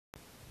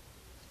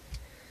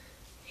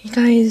Hey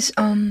guys,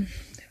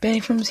 Benny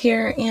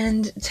here,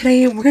 and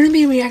today we're gonna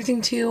be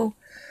reacting to,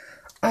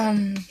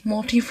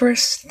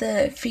 MultiVerse,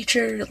 the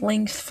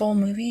feature-length full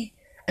movie,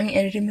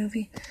 edited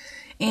movie,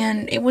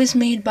 and it was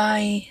made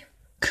by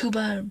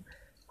Kuba,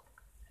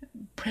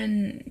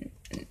 Preisner,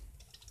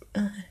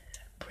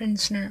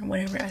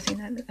 whatever, I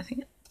think,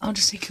 I'll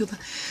just say Kuba,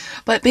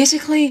 but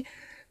basically,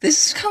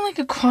 this is kind of like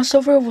a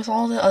crossover with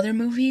all the other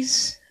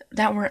movies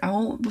that were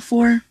out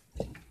before,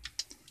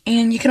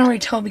 and you can already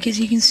tell because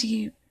you can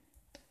see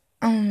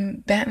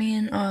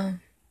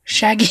Batman,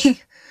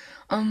 Shaggy,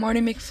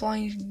 Marty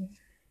McFly,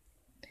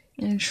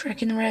 and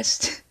Shrek and the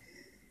rest.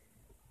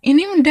 And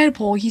even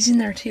Deadpool, he's in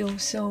there too,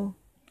 so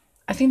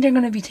I think they're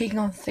gonna be taking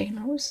on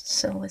Thanos,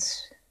 so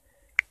let's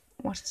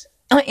watch this.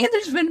 Oh, and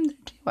there's Venom there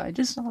too, I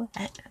just saw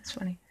that, that's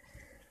funny.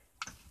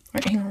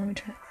 Alright, hang on, let me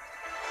try it.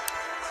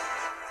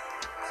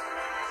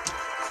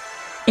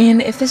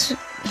 And if this...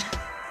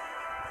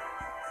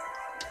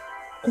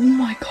 Oh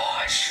my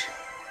gosh.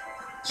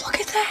 Look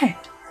at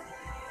that!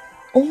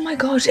 Oh my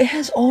gosh, it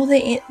has all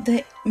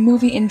the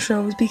movie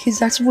intros because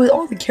that's what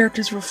all the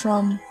characters were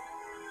from.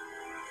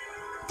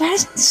 That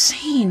is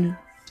insane.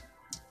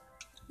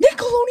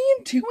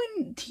 Nickelodeon 2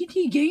 and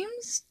TT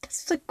Games?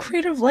 That's the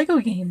creator of Lego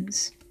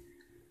games.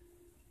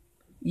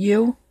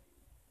 You?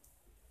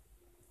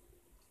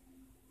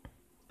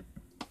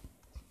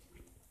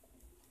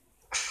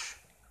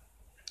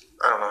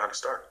 I don't know how to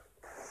start.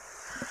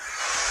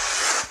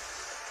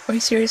 Are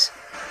you serious?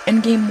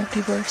 Endgame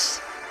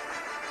MultiVerse.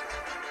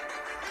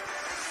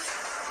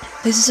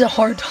 This is a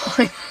hard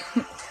time.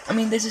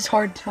 This is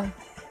hard time.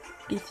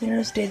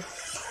 Thanos did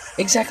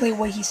exactly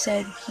what he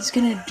said he's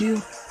gonna do.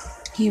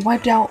 He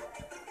wiped out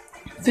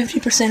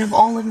 50% of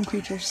all living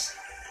creatures.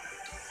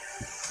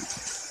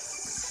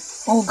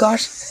 Oh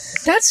gosh.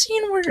 That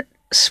scene where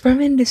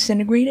Spider-Man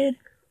disintegrated,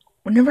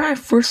 whenever I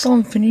first saw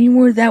Infinity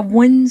War, that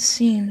one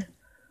scene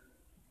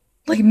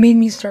made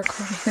me start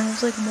crying. That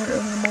was one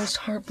of the most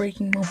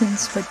heartbreaking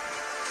moments, but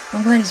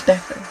I'm glad he's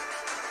back though.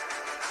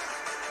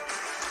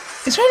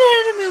 It's right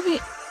out of the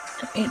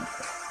movie,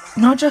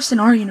 not just in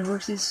our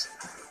universes,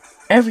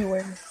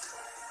 everywhere.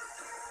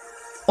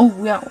 Oh,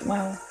 yeah,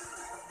 wow.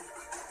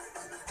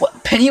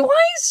 What,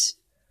 Pennywise?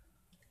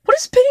 What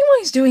is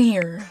Pennywise doing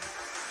here?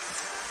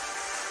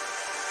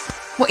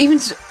 What,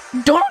 even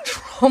Donald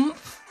Trump?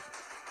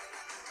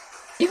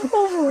 Even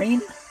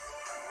Wolverine?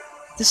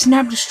 The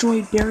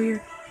snap-destroyed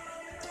barrier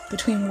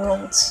between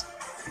worlds.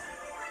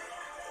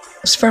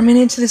 Spider-Man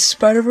into the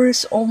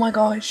Spider-Verse, oh my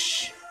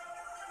gosh.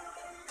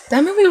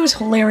 That movie was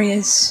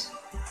hilarious.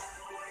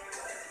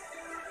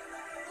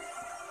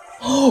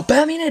 Oh,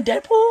 Batman and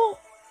Deadpool?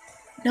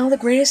 Now the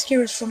greatest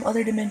heroes from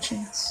other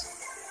dimensions.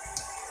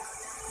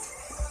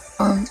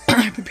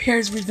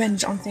 Prepares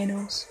revenge on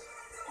Thanos.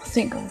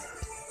 Thank God.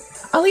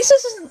 At least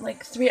this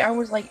isn't 3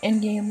 hours like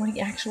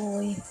Endgame,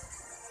 actually.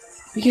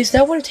 Because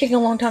that would have taken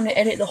a long time to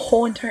edit the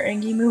whole entire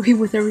Endgame movie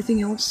with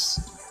everything else.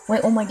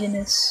 Oh my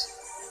goodness.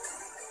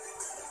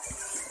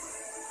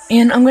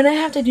 And I'm gonna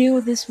have to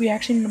do this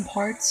reaction in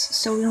parts,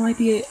 so it might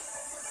be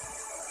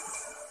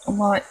a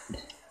lot.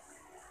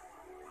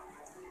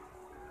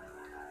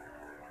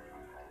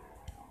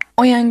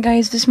 Oh yeah, and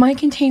guys, this might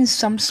contain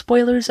some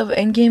spoilers of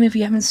Endgame if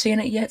you haven't seen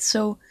it yet,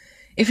 so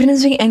if you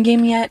didn't see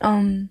Endgame yet,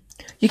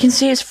 you can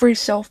see it for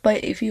yourself,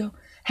 but if you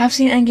have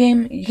seen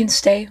Endgame, you can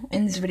stay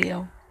in this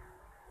video.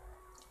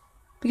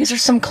 Because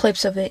there's some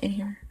clips of it in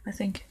here, I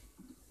think.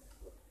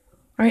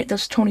 Alright,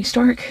 that's Tony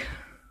Stark.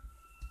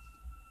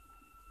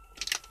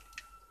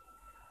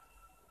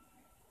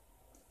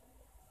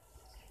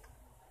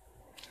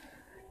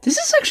 This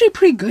is actually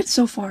pretty good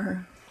so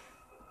far.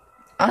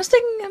 I was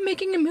thinking of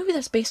making a movie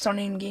that's based on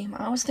Endgame.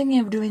 I was thinking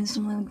of doing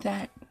something like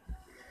that.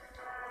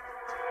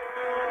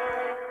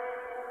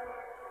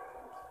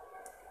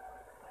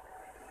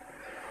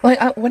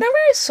 Whenever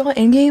I saw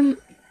Endgame,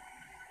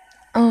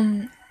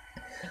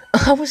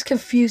 I was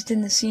confused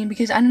in the scene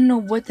because I didn't know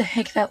what the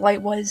heck that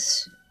light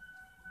was.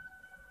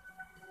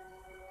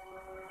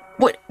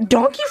 What,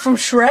 Donkey from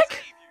Shrek?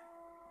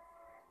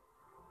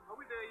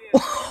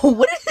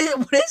 What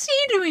is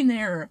he doing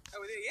there? Are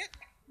we there yet?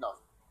 No.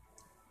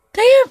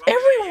 They have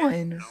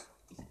everyone.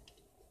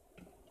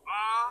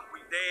 Are we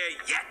there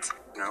yet?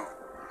 No.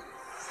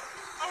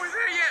 Are we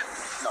there yet?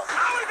 No.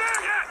 Are we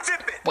there yet?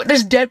 Zip it. What,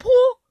 there's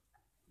Deadpool?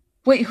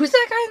 Wait, who's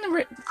that guy in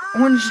the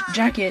orange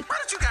jacket? Why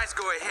don't you guys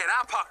go ahead?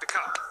 I'll park the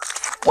car.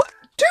 What?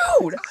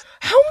 Dude,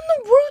 how in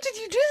the world did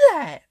you do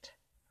that?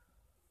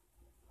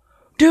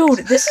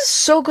 Dude, this is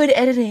so good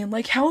editing.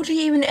 How would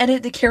you even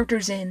edit the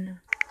characters in?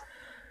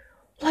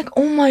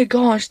 Oh my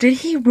gosh, did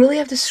he really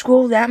have to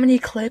scroll that many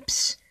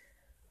clips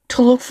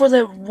to look for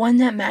the one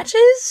that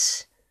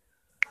matches?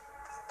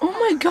 Oh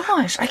my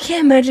gosh, I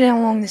can't imagine how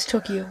long this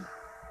took you.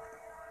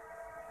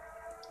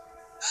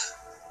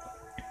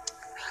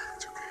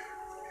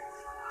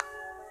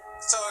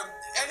 So,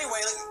 anyway,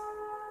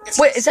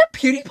 wait, is that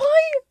PewDiePie?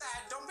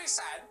 Sad, don't be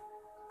sad.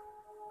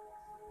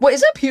 Wait,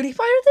 is that PewDiePie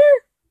right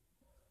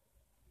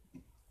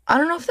there? I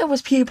don't know if that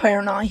was PewDiePie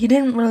or not. He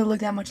didn't really look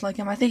that much like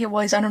him. I think it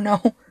was. I don't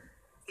know.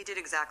 He did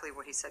exactly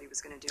what he said he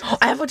was going to do.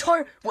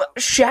 Avatar? What?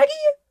 Shaggy?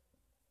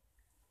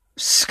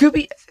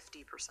 Scooby?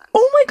 50%.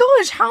 Oh my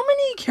gosh, how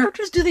many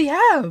characters do they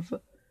have?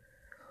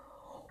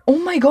 Oh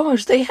my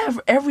gosh, they have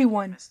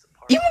everyone.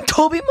 Even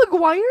Tobey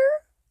Maguire?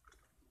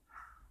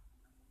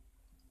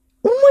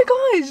 Oh my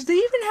gosh, they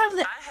even have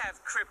the... I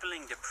have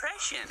crippling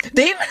depression.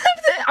 They even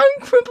have the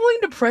I'm crippling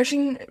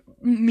depression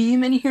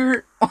meme in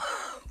here.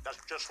 That's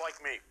just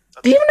like me.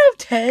 That's They even have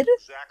Ted?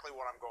 exactly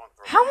what I'm going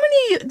through. How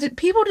many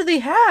people do they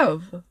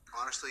have?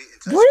 Honestly,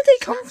 Where did they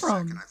come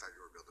from?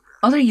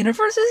 Other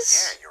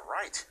universes? Yeah, you're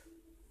right.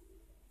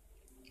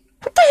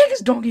 What the heck is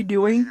Donkey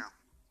doing?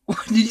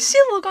 Did you see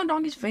the look on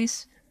Donkey's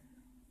face?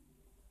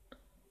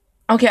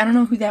 Okay, I don't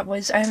know who that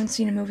was. I haven't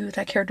seen a movie with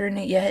that character in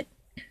it yet.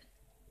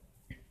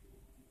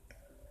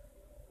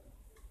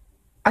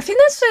 I think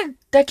that's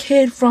that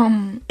kid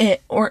from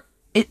It, or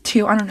It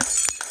 2, I don't know.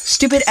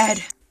 Stupid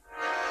Ed.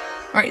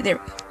 Alright, there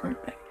we go. We're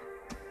back.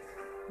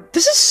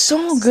 This is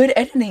so good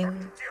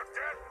editing.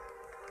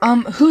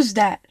 Who's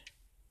that?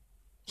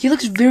 He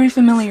looks very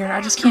familiar, and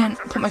I just can't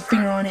put my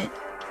finger on it.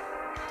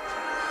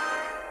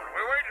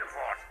 We're waiting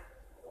for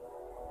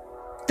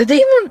it. Did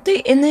they even,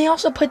 and they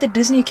also put the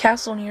Disney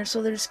castle in here,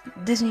 so there's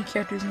Disney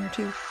characters in here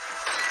too.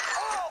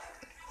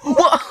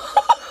 What?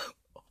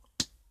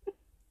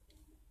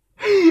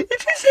 It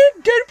just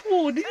hit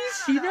Deadpool, did you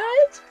see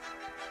that?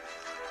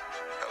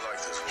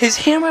 His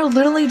hammer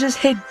literally just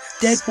hit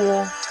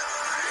Deadpool.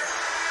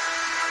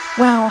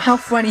 Wow, how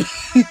funny.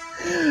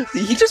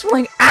 He just went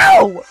like,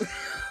 ow! Oh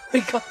my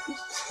gosh.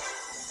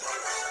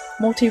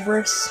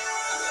 MultiVerse.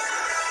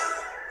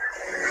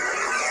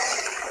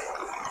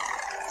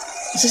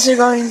 Is this a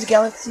Guardians of the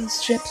Galaxy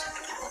ship?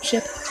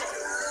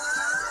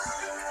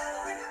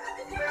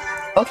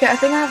 Okay, I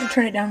think I have to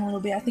turn it down a little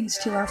bit. I think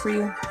it's too loud for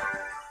you.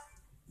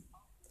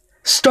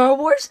 Star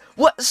Wars?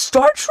 What?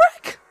 Star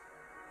Trek?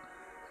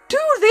 Dude,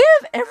 they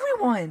have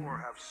everyone.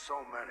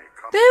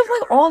 They have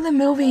like all the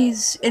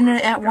movies in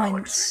it at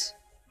once.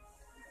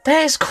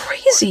 That is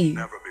crazy.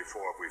 Never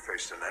before have we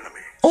faced an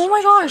enemy. Oh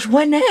my gosh,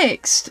 what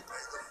next?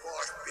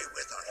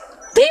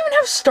 They even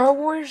have Star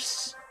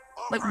Wars,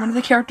 like one of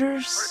the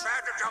characters.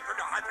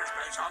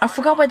 I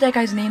forgot what that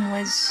guy's name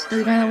was.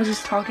 The guy that was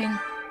just talking.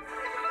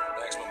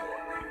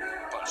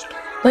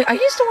 Like, I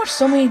used to watch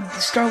so many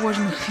Star Wars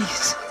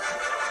movies.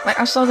 Like,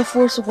 I saw The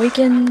Force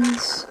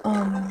Awakens,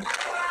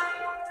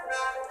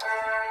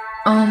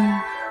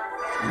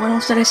 what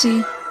else did I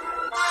see?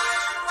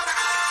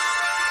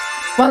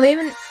 Well, they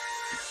even, and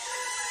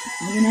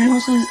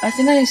I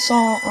think I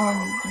saw,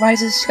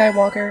 Rise of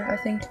Skywalker, I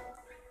think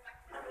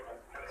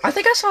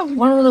I saw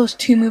one of those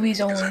 2 movies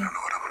only. I don't know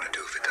what I'm gonna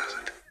do if it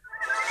doesn't.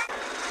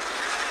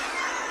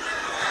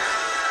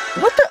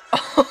 What the?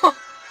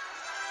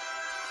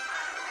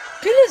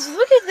 Goodness,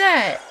 look at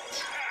that!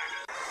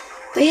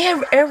 They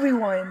have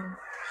everyone.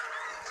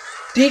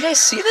 Do you guys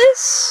see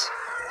this?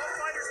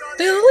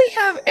 They literally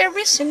have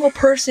every single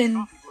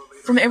person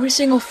from every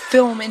single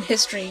film in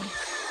history.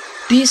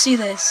 Do you see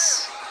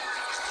this?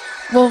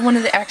 Well, one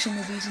of the action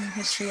movies in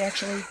history,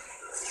 actually.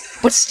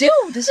 But still,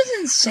 this is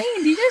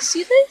insane. Do you guys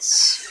see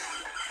this?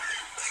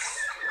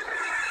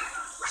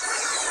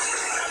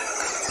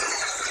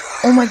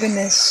 Oh my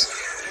goodness.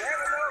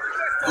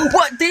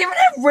 What? They even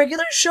have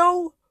regular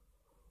show?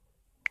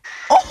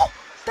 Oh,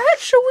 that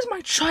show was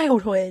my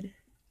childhood.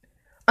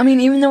 I mean,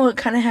 even though it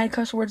kind of had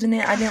cuss words in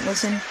it, I didn't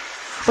listen.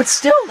 But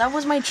still, that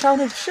was my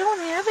childhood show,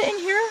 and they have it in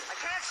here?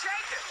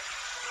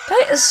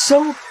 That is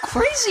so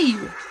crazy.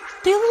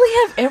 They literally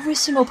have every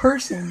single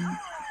person.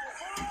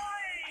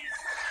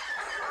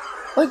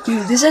 Like,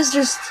 dude, this is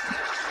just...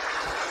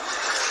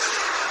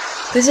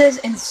 This is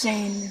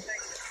insane.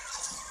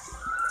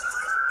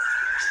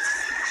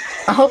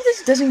 I hope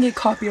this doesn't get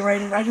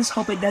copyrighted. I just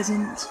hope it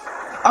doesn't.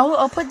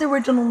 I'll put the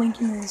original link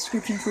in the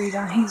description for you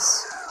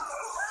guys.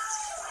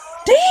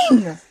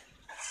 Dang!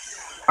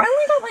 I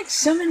only got like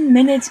 7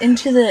 minutes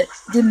into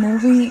the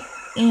movie,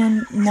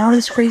 and now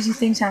this crazy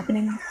thing's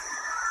happening.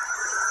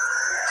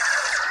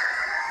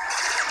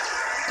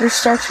 There's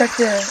Star Trek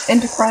the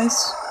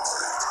Enterprise.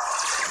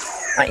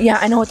 Yeah,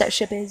 I know what that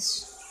ship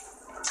is.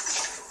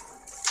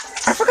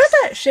 I forgot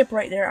that ship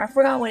right there. I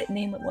forgot what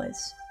name it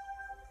was.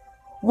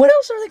 What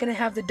else are they gonna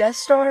have? The Death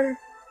Star?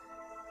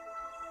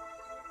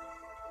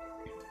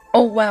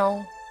 Oh,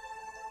 wow.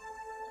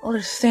 Oh,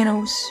 there's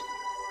Thanos.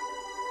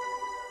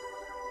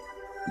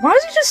 Why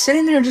is he just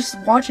sitting there just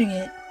watching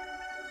it?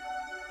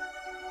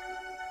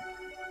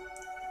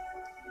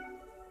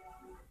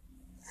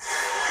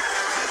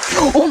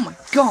 Oh my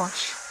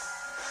gosh.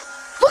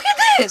 Look at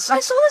this! I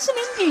saw this in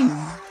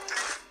Endgame.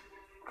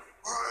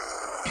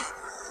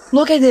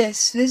 Look at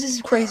this. This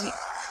is crazy.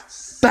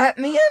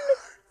 Batman?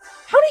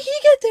 How did he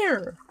get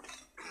there?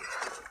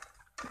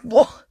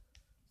 Whoa.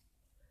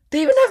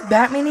 They even have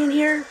Batman in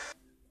here?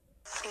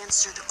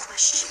 Answer the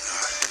question.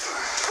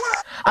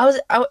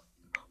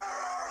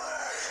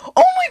 Oh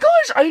my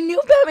gosh! I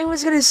knew Batman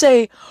was gonna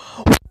say,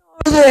 "Where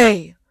are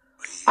they?"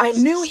 I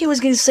knew he was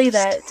gonna say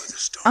that.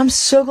 I'm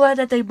so glad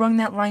that they brought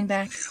that line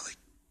back.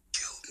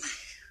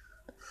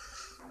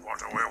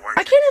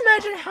 I can't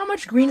imagine how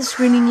much green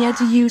screening you had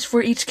to use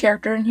for each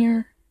character in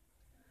here.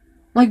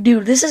 Like,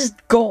 dude, this is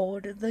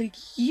gold. Like,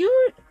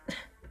 you...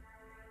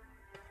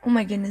 Oh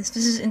my goodness,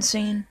 this is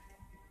insane.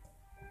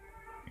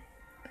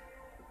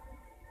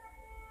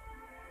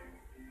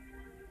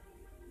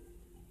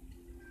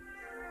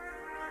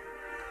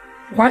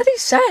 Why are they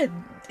sad?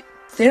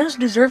 Thanos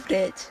deserved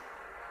it.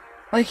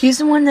 Like, he's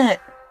the one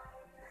that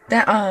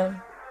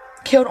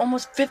killed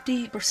almost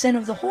 50%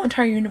 of the whole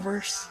entire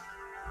universe.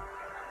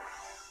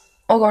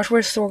 Oh gosh,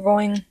 where's Thor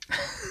going?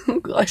 Oh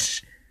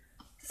gosh.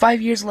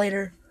 5 years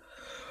later.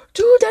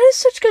 Dude, that is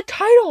such a good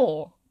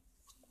title.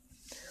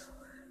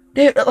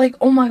 Dude, like,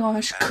 oh my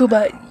gosh,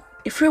 Kuba,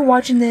 if you're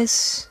watching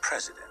this...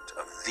 President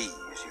of these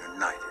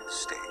United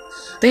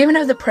States. They even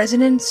have the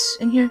presidents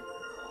in here?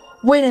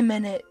 Wait a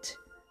minute.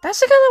 That's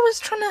the guy that was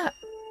trying to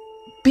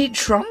beat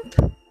Trump?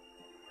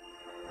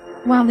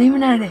 Wow, they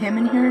even added him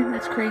in here?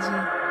 That's crazy.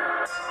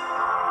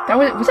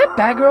 Was that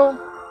Batgirl?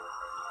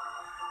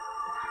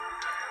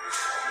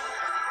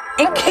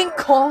 And King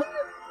Kong?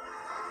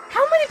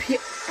 How many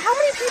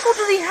people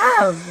do they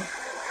have?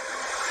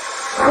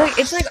 Like,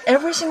 it's like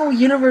every single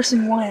universe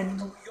in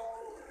one.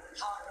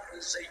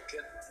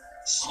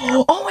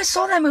 Oh, I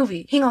saw that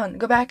movie. Hang on,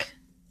 go back.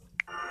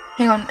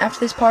 Hang on, after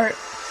this part.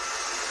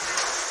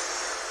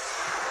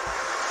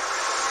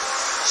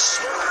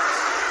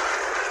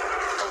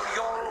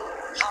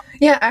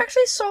 Yeah, I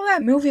actually saw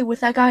that movie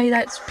with that guy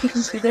that's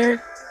peeking through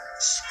there.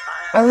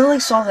 I literally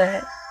saw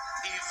that.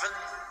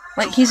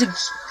 Like, he's a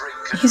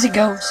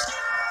ghost.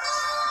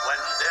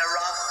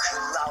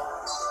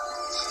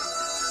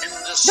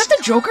 Is that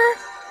the Joker?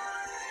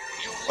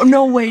 Oh,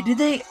 no way, did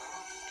they...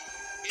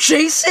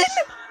 Jason?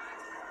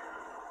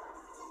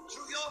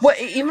 What,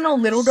 even a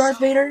little Darth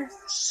Vader?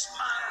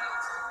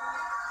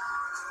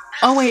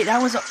 Oh wait,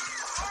 that was a...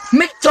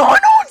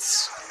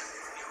 McDonald's?!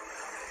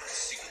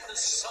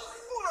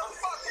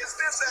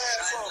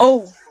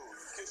 Oh.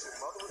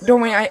 Don't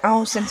worry,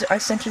 I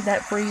censored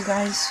that for you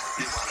guys.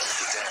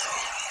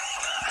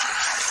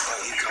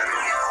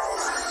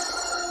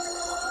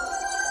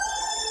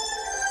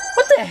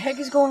 What the heck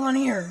is going on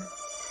here?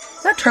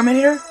 Is that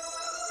Terminator?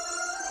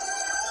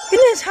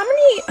 Goodness, how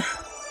many...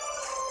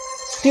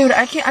 Dude,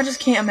 I just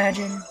can't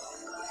imagine.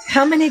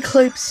 How many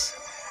clips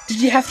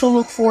did you have to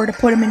look for to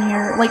put them in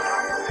here? Like,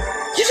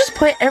 you just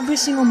put every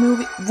single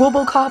movie...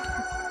 RoboCop?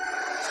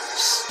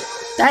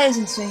 That is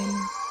insane.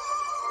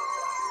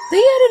 They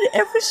added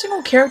every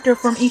single character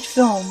from each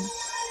film.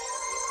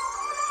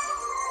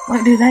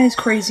 Like, dude, that is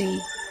crazy.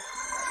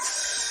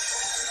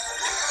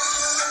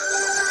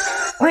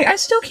 Like, I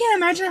still can't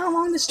imagine how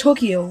long this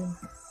took you.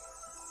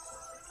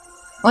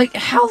 Like,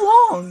 how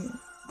long?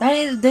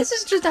 This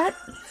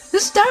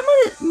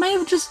might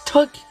have just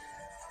took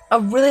a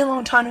really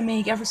long time to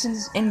make ever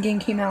since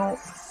Endgame came out.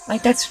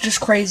 Like, that's just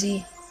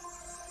crazy.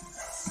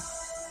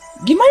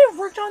 You might have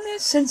worked on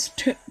this since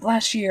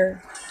last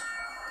year.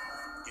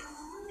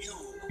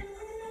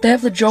 They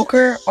have the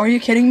Joker? Are you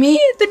kidding me?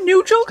 The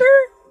new Joker?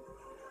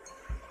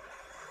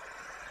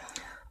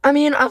 I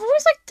mean, I've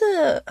always liked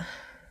the...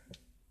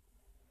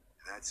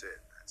 That's it.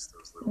 That's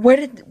those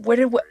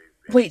little...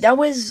 Wait, that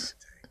was...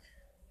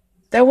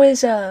 What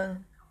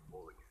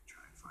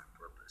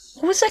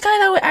was that guy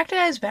that acted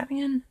as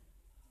Batman?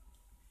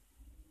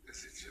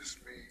 Is it just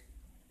me?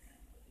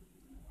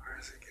 Or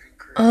is it getting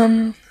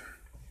crazy?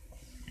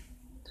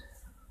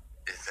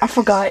 I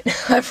forgot.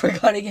 I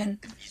forgot again.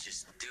 You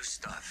just do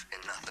stuff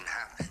and nothing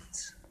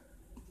happens.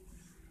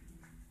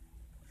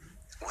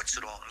 What's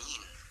it all mean?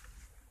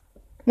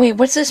 Wait,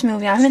 what's this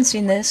movie? I haven't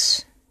seen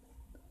this.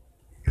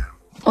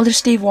 Oh, there's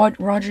Steve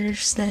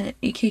Rogers, the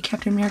AK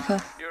Captain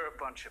America. You're a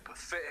bunch of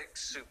pathetic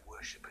soup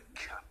worshipping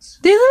cunts.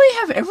 They literally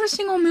have every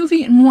single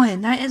movie in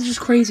one. That is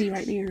just crazy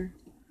right there.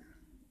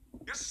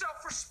 Your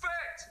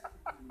self-respect!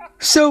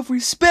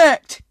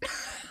 Self-respect!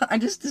 I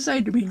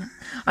decided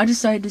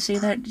to say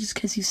that just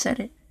because you said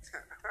it.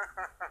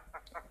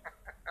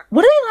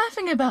 What are they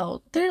laughing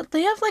about?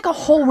 They have like a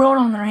whole world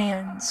on their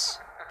hands.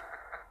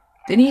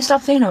 They need to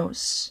stop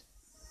Thanos.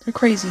 They're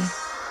crazy.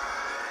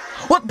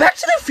 What, Back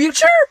to the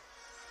Future?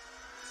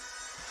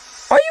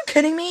 Are you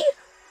kidding me?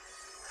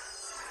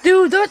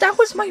 Dude, that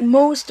was my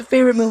most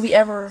favorite movie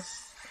ever.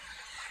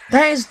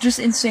 That is just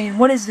insane.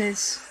 What is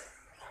this?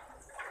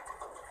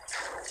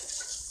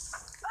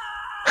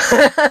 He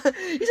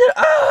said,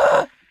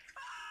 ah!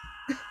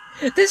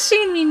 This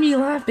scene made me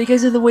laugh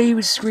because of the way he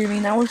was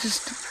screaming. That was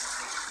just...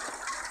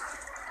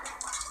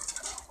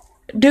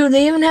 Dude,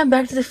 they even have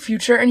Back to the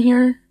Future in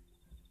here.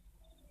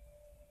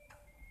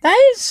 That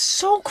is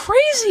so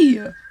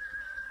crazy!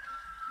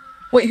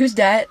 Wait, who's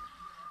that?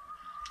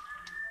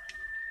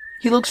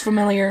 He looks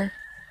familiar.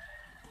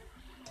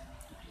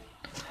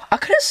 I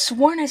could have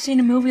sworn I've seen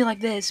a movie like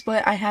this,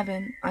 but I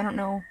haven't. I don't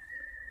know.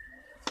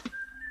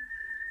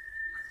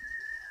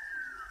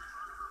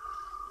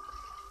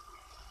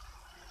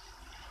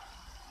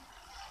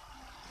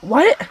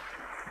 What?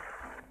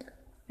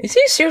 Is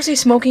he seriously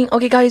smoking?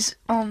 Okay, guys,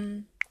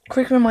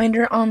 quick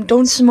reminder,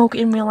 don't smoke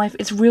in real life.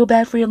 It's real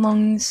bad for your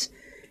lungs.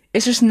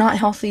 It's just not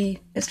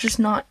healthy. It's just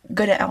not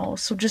good at all.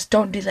 So just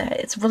don't do that.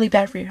 It's really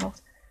bad for your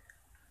health.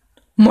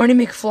 Marty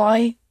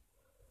McFly.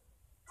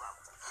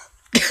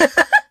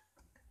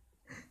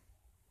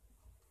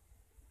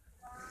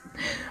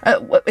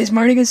 What is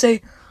Marty gonna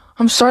say?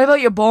 I'm sorry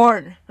about your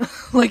barn,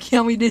 like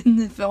how we did in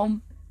the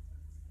film.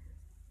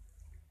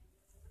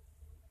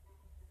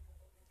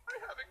 I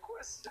have a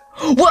question.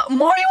 What,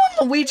 Mario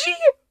and Luigi?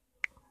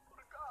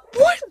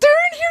 What? They're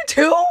in here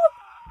too?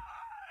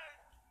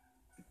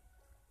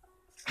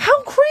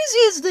 How crazy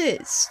is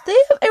this? They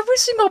have every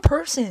single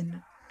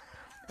person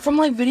from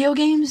like video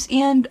games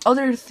and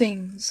other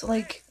things.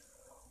 Like,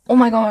 oh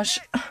my gosh.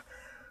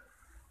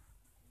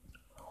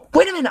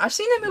 Wait a minute, I've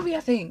seen that movie,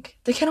 I think.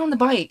 The Kid on the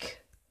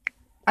Bike.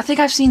 I think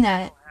I've seen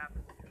that.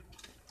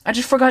 I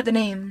just forgot the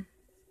name.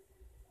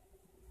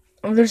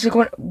 Oh, there's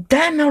like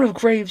that amount of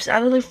graves. I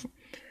literally.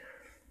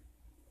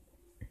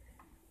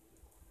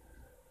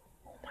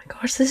 Oh my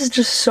gosh, this is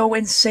just so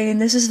insane.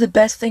 This is the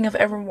best thing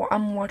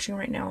I'm watching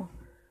right now.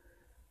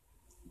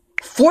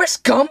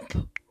 Forrest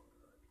Gump?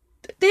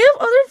 They have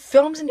other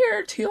films in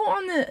here too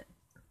on the.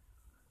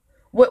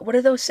 What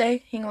do those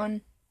say? Hang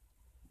on.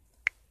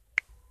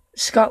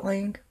 Scott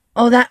Lang.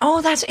 Oh,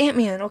 that's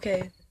Ant-Man.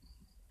 Okay.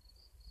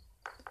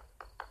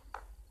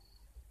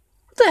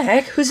 What the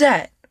heck? Who's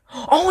that?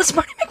 Oh, it's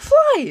Marty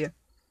McFly.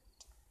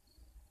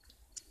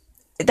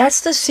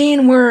 That's the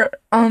scene where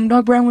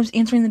Doc Brown was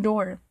answering the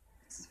door.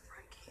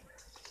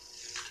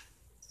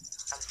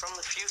 I'm from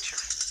the future.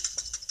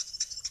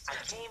 I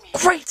came here.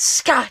 Great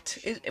Scott!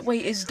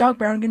 Wait, is Doc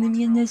Brown gonna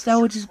be in this? That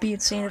would just be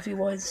insane if he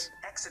was.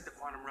 Exit the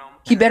quantum realm.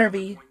 He better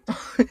be.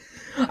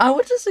 I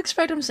would just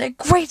expect him to say,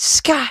 Great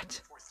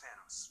Scott! For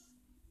Thanos.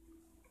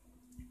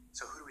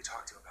 So who do we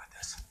talk to about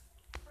this?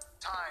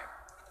 Time.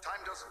 Time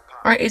doesn't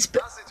pass. Alright, it's.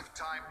 Passage of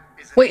time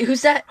is Wait,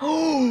 who's that?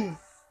 Oh!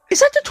 Is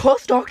that the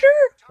 12th Doctor?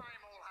 time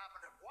all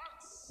happened at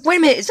once. Wait a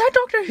minute, is that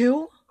Doctor Who?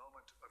 Moment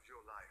of your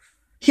life.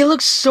 He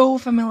looks so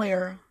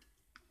familiar.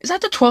 Is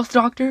that the 12th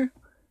Doctor?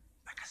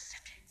 Like a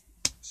city.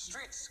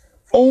 Streets.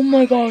 Oh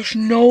my gosh,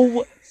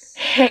 no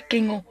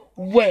hecking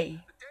way. The day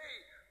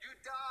you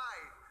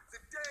die. The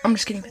day I'm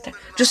just kidding with that.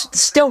 Just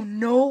still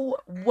no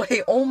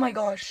way. Oh my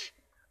gosh.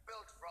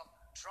 built from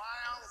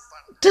triumph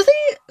and Do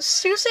they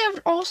seriously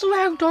also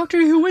have Doctor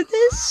Who in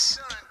this?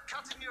 and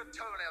cutting your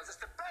toenails. It's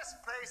the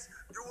best place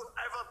you will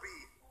ever be.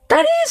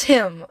 That is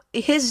him.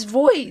 His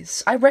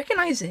voice. I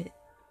recognize it.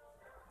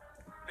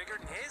 Bigger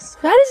than his?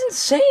 That is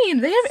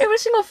insane. They have every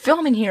single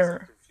film in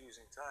here.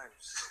 Confusing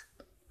times.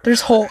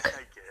 There's Hulk. I get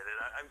it.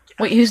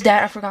 Wait, who's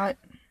that? I forgot.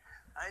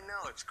 I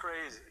know, it's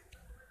crazy.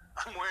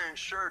 I'm wearing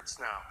shirts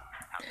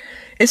now.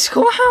 It's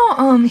cool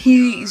how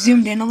he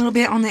zoomed in a little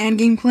bit on the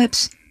endgame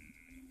clips.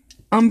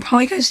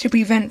 Probably because to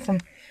prevent from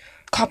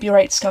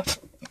copyright stuff.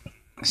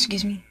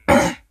 Excuse me.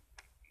 What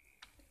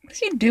is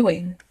he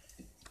doing?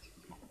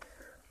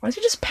 Why is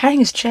he just patting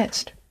his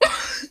chest?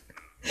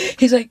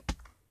 He's like,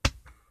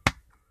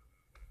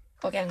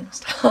 okay,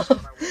 stop.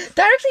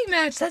 That actually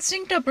matched. That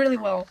synced up really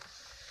well.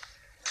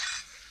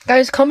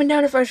 Guys, comment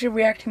down if I should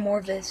react to more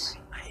of this.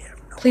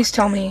 Please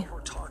tell me. We're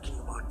talking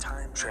about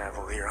time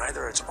travel here.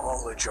 Either it's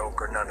all a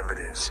joke or none of it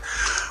is.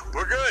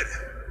 We're good.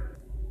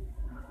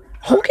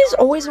 Hulk is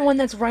always the one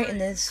that's right in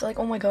this. Like,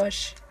 oh my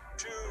gosh.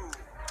 2.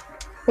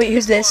 Wait,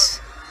 who's this?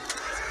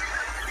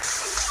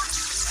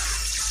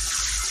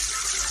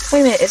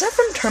 Wait a minute, is that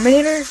from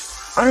Terminator?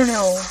 I don't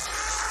know.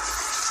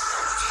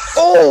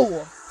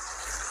 Oh!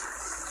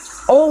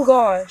 Oh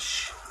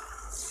gosh.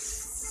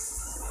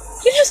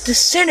 He just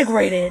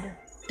disintegrated.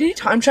 Did he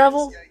time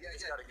travel? Bring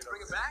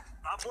it back?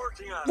 I'm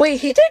working on it. Wait,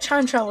 he did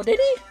time travel, did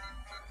he?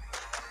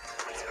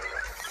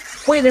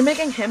 Wait, they're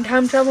making him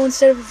time travel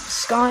instead of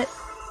Scott?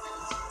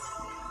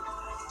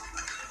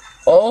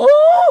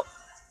 Oh!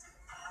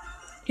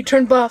 He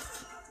turned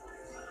buff.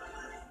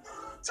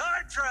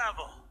 Time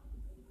travel.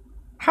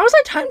 How is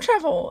that time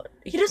travel?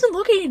 He doesn't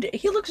look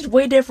he looks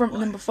way different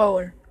than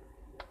before.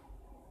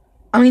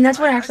 I mean, that's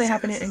what actually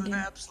happened in an Endgame.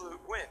 absolute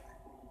win.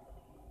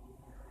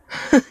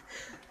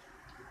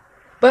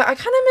 But I kind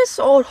of miss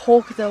old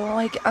Hulk though.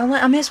 Like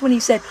I miss when he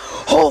said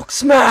Hulk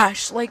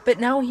smash. Like, but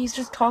now he's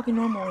just talking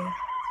normally.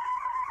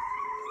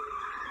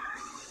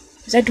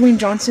 Is that Dwayne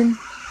Johnson?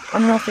 I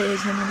don't know if it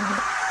is him or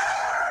not.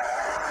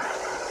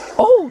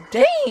 Oh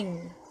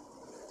dang!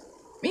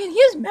 Man,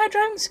 he has mad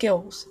driving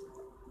skills.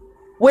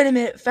 Wait a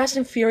minute, Fast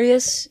and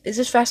Furious? Is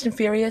this Fast and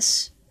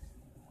Furious?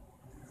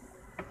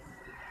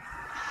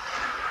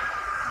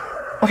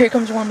 Oh, here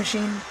comes War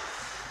Machine.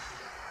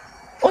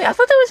 Oh yeah, I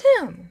thought that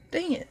was him.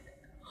 Dang it.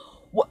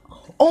 What?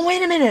 Oh,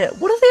 wait a minute.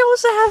 What if they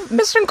also have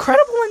Mr.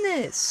 Incredible in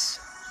this?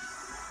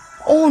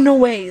 Oh, no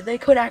way. They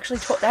could actually...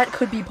 that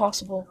could be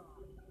possible.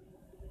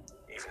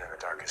 Even in the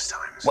darkest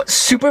times. What,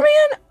 Superman?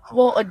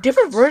 Well, a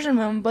different version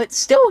of him, but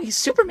still, he's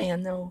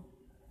Superman, though.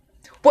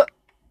 What?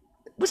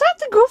 Was that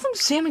the girl from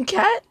Sam and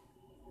Cat?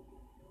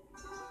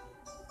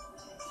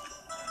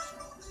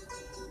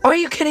 Are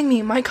you kidding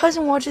me? My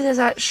cousin watches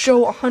that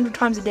show 100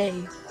 times a day.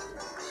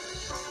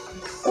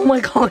 Oh my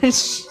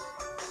gosh.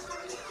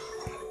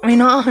 I mean,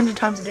 not 100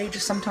 times a day,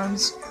 just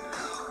sometimes.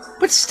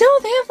 But still,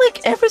 they have like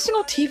every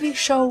single TV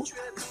show,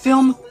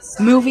 film,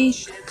 movie,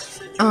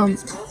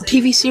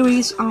 TV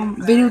series,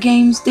 video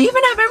games. They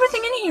even have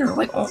everything in here.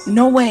 Like, oh,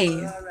 no way.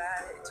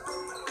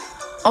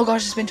 Oh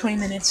gosh, it's been 20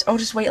 minutes. I'll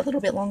just wait a little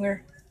bit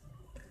longer.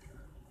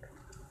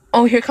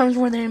 Oh, here comes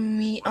more than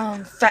me,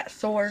 Fat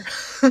Thor.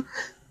 Oh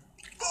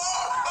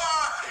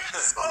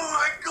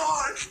my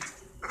god!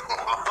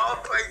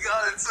 Oh my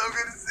god, it's so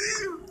good to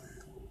see you!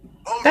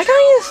 Oh, That Kuba,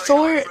 guy is you know,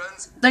 Thor,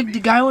 friends? like the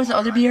guy with the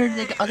other beard,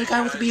 the other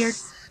guy with the beard.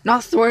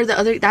 Not Thor,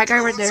 that guy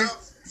right there.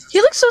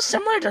 He looks so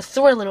similar to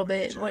Thor a little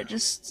bit, but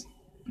just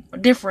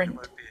different.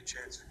 Might be a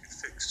chance we could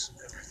fix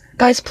everything.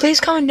 Guys, please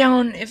comment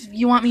down if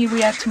you want me to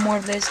react to more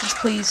of this, just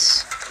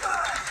please.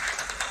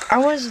 I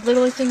was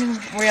literally thinking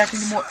of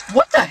reacting to more.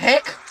 What the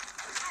heck?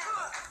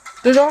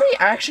 There's already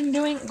action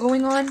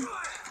going on.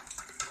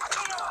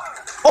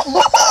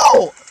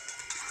 Oh!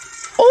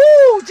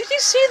 Oh! Did you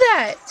see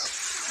that?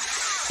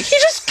 He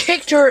just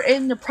kicked her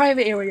in the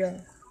private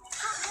area.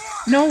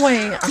 No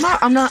way.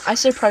 I'm not. I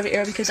said private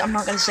area because I'm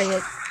not gonna say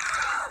it.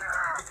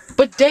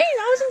 But dang,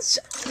 that was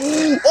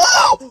insane.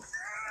 Oh!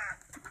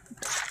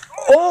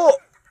 Oh!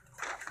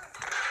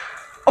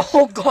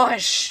 Oh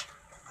gosh.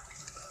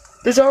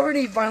 There's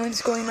already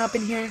violence going up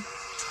in here.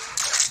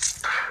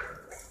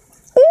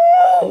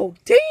 Oh,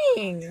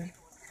 dang.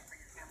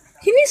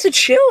 He needs to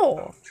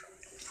chill.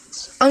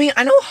 I mean,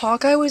 I know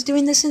Hawkeye was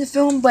doing this in the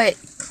film, but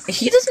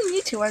he doesn't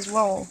need to as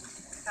well.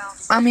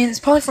 I mean, it's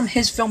probably from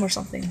his film or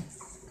something.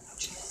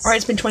 Alright,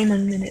 it's been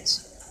 21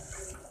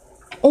 minutes.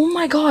 Oh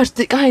my gosh,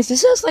 guys,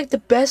 this is like the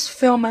best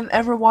film I'm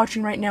ever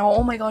watching right now.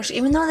 Oh my gosh,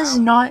 even though this is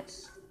not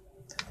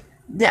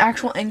the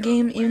actual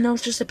endgame, even though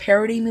it's just a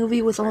parody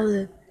movie with all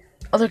the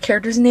other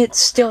characters in it,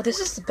 still, this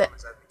is the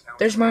best.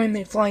 There's Marty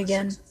McFly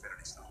again.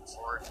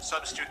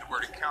 Substitute the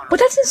word encounter. But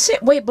that's insane.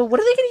 Wait, but what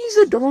are they gonna use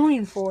the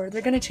DeLorean for?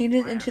 They're gonna change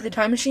it into the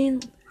time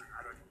machine?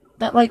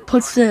 That, like,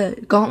 puts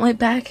the gauntlet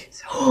back?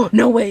 Oh,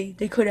 no way.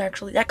 They could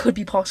actually. That could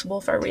be possible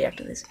if I react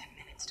to this.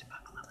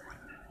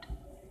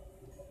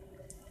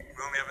 We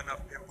only have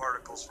enough pin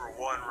particles for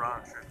one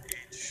round trip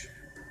each.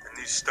 And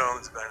these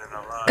stones been in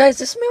a line. Guys,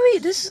 this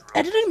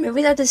edited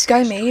movie that this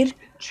guy made,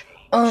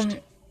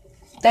 that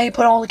he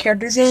put all the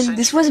characters in,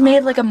 this was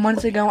made like a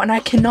month ago, and I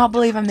cannot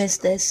believe I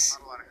missed this.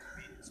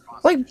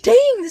 Like,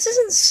 dang, this is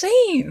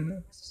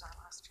insane.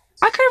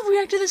 I could have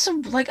reacted to this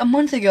like a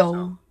month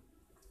ago.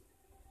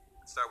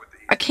 Start with the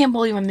I can't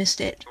believe I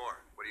missed it. Thor,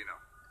 what do you know?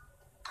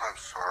 I'm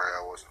sorry,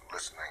 I wasn't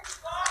listening.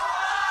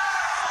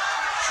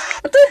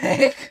 What the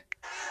heck?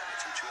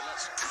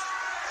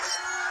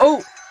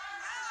 Oh.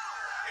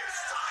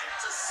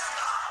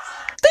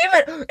 Damn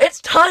it! It's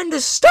time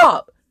to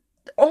stop!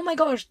 Oh my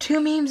gosh,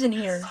 2 memes in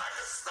here.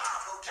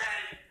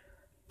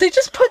 They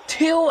just put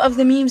 2 of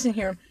the memes in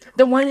here.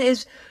 The one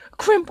is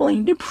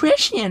crippling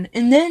depression,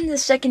 and then the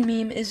second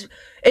meme is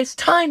it's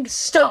time to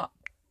stop.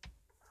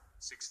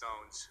 6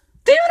 stones.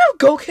 They even have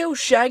Goku,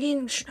 Shaggy,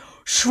 and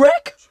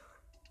Shrek?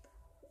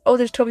 Oh,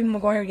 there's Tobey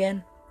Maguire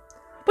again.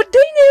 But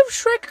didn't they have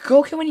Shrek,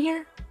 Goku in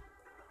here?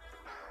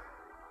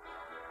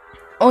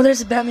 Oh,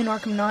 there's a Batman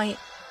Arkham Knight.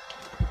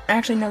 I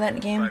actually know that in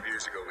the game. 5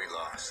 years ago we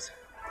lost.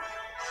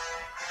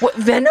 What,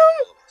 Venom?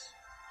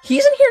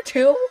 He's in here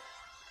too?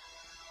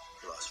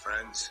 We lost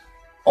friends,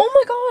 Oh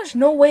my gosh,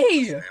 no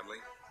way. family.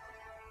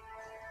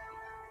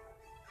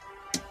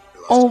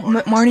 Oh,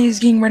 Marty is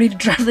getting ready to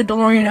drive the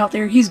DeLorean out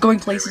there. He's going We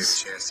had a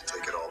places. chance to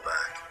take it all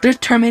back. There's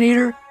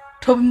Terminator,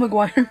 Tobey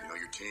Maguire. You know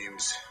your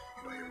teams,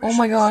 you know your Oh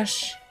my missions.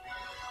 gosh.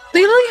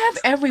 They literally have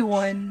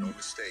everyone. No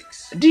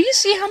mistakes. Do you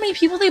see how many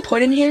people they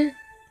put in here?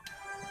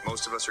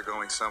 Most of us are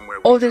going somewhere.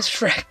 Oh, we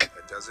there's know. Shrek.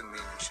 That doesn't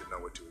mean we should know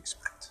what to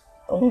expect.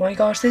 Oh my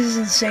gosh, this is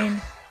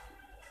insane.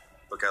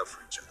 Look out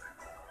for each other.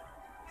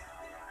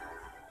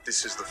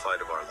 This is the fight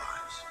of our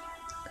lives.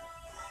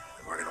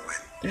 And we're gonna win.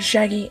 There's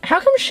Shaggy. How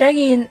come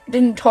Shaggy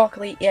didn't talk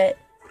late yet?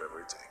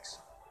 Whatever it takes.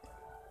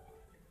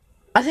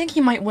 I think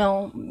he might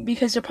will,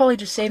 because they're probably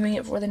just saving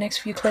it for the next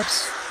few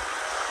clips.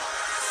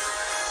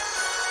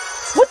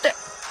 What the?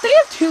 They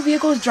have 2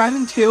 vehicles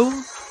driving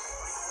too?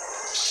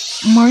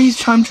 Marty's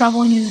time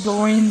traveling his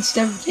DeLorean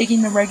instead of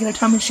taking the regular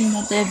time machine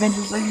that the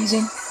Avengers are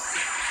using.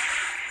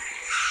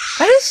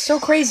 That is so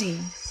crazy.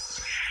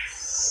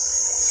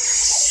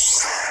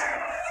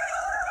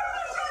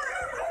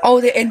 Oh,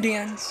 the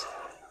Indians.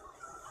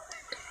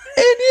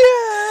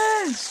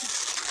 Indians!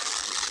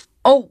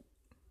 Oh.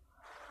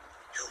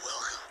 You're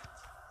welcome.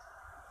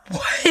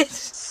 What?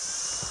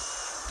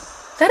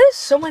 That is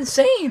so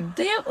insane.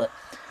 They have,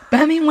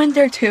 Batman went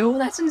there too?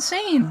 That's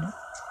insane.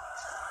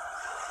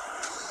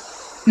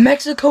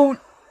 Mexico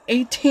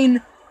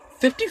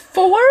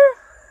 1854?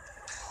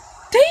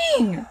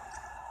 Dang!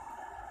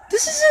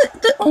 This is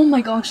oh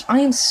my gosh, I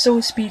am so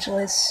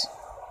speechless.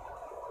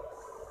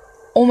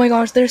 Oh my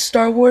gosh, there's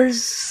Star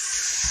Wars.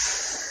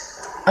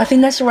 I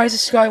think that's the Rise of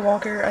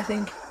Skywalker, I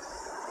think.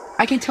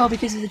 I can tell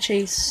because of the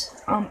chase.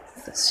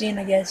 Scene,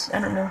 I guess. I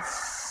don't know.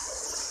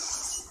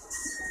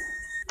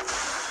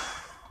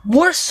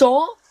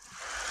 Warsaw?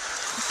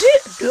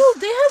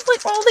 Dude, they have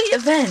like all the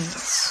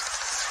events.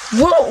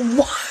 Whoa,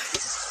 what?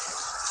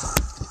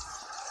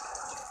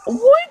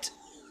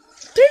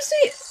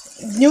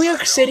 New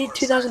York City,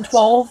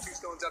 2012.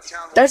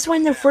 That's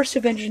when the first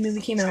Avengers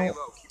movie came out.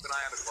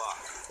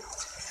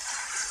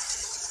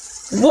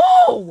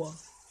 Whoa!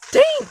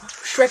 Dang!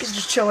 Shrek is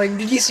just chilling.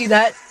 Did you see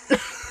that?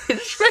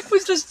 Shrek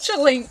was just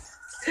chilling.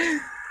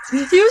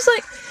 He was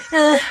like,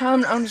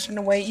 I'm just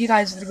gonna wait. You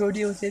guys go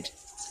deal with it.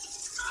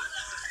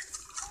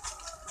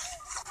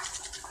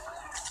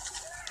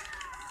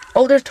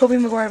 Oh, there's Tobey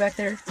Maguire back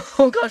there.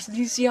 Oh gosh, did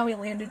you see how he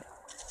landed?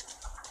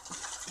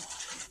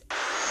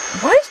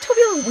 Why is Tobey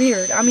look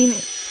weird? I mean,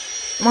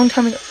 long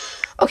time ago.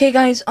 Okay,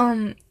 guys,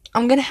 I'm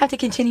gonna have to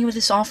continue with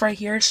this off right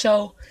here,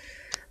 so,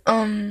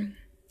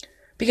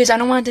 because I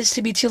don't want this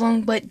to be too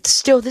long, but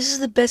still, this is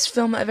the best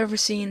film I've ever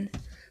seen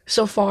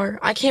so far.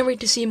 I can't wait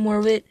to see more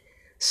of it,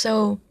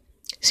 so,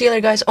 see you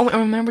later, guys. Oh, and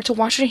remember to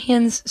wash your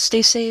hands,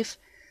 stay safe,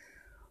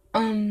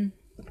 try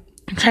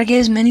to get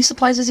as many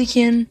supplies as you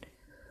can,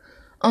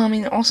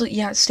 and also,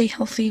 yeah, stay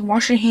healthy,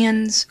 wash your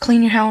hands,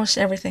 clean your house,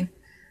 everything.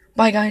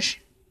 Bye, guys.